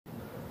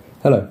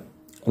Hello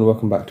and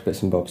welcome back to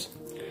Bits and Bobs.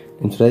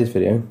 In today's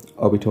video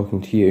I'll be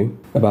talking to you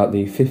about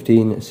the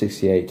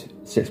 1568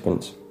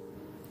 sixpence.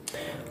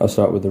 I'll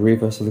start with the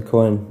reverse of the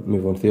coin,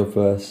 move on to the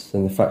obverse,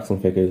 then the facts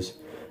and figures,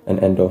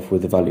 and end off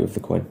with the value of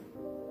the coin.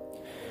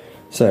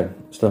 So,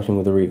 starting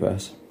with the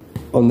reverse.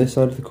 On this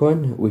side of the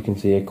coin we can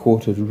see a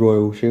quartered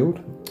royal shield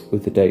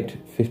with the date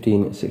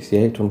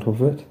 1568 on top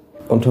of it.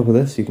 On top of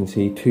this you can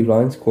see two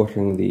lines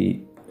quartering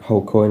the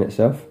whole coin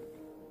itself.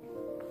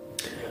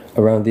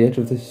 Around the edge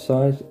of this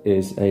side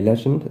is a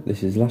legend.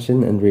 This is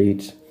Latin and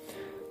reads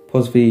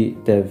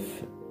Posvi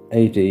dev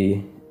ad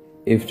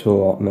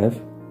ivtor mev,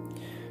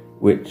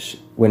 which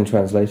when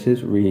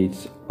translated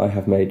reads I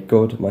have made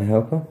God my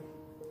helper.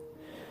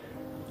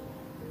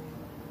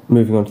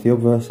 Moving on to the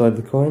obverse side of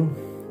the coin,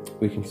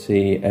 we can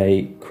see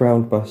a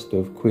crowned bust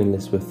of Queen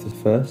Elizabeth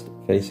I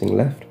facing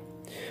left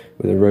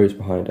with a rose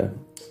behind her.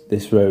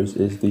 This rose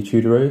is the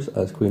Tudor rose,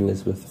 as Queen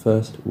Elizabeth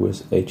I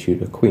was a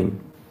Tudor queen.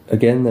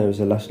 Again, there is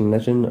a Latin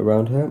legend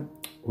around her,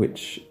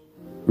 which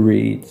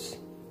reads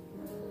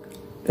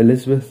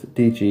Elizabeth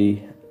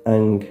DG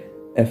Ang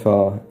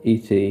FR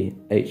ET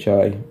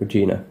HI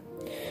Regina.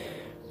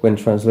 When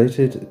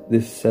translated,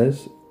 this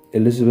says,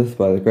 Elizabeth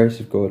by the grace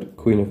of God,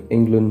 Queen of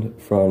England,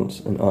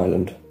 France and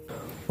Ireland.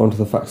 On to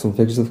the facts and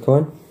figures of the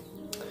coin.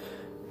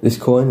 This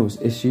coin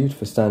was issued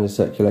for standard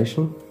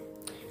circulation.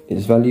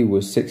 Its value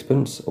was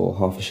sixpence, or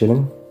half a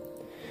shilling.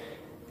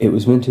 It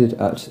was minted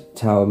at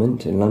Tower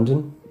Mint in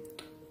London.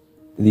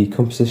 The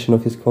composition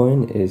of this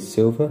coin is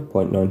silver,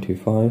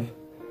 0.925.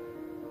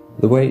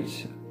 The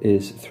weight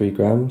is 3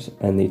 grams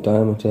and the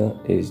diameter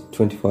is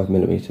 25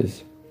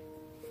 millimeters.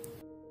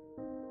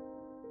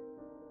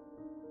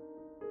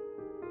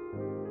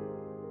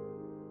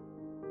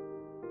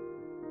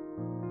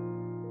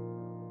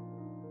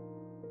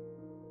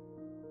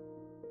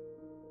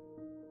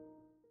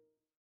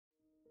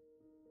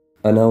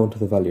 And now on to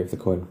the value of the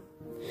coin.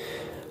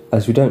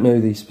 As we don't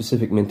know the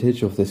specific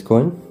mintage of this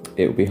coin,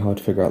 it will be hard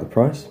to figure out the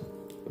price.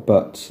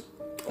 But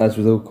as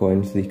with all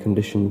coins, the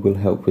condition will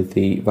help with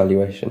the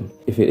valuation.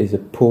 If it is a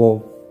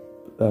poor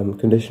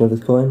condition of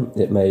this coin,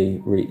 it may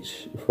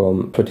reach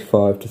from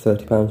 £25 to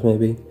 £30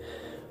 maybe,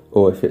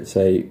 or if it's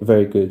a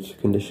very good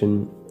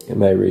condition, it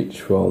may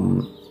reach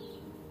from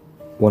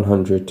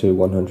 £100 to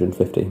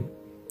 £150,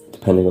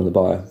 depending on the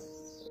buyer.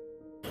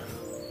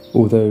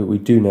 Although we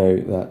do know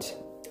that,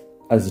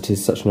 as it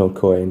is such an old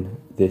coin,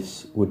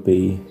 this would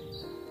be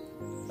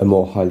a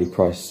more highly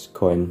priced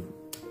coin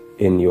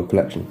in your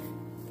collection.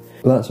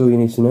 Well, that's all you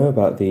need to know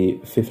about the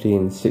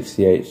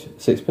 1568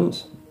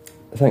 sixpence.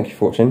 Thank you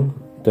for watching.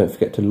 Don't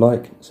forget to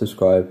like,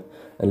 subscribe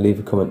and leave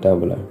a comment down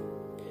below.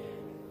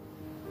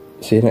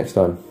 See you next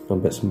time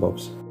on Bits and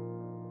Bobs.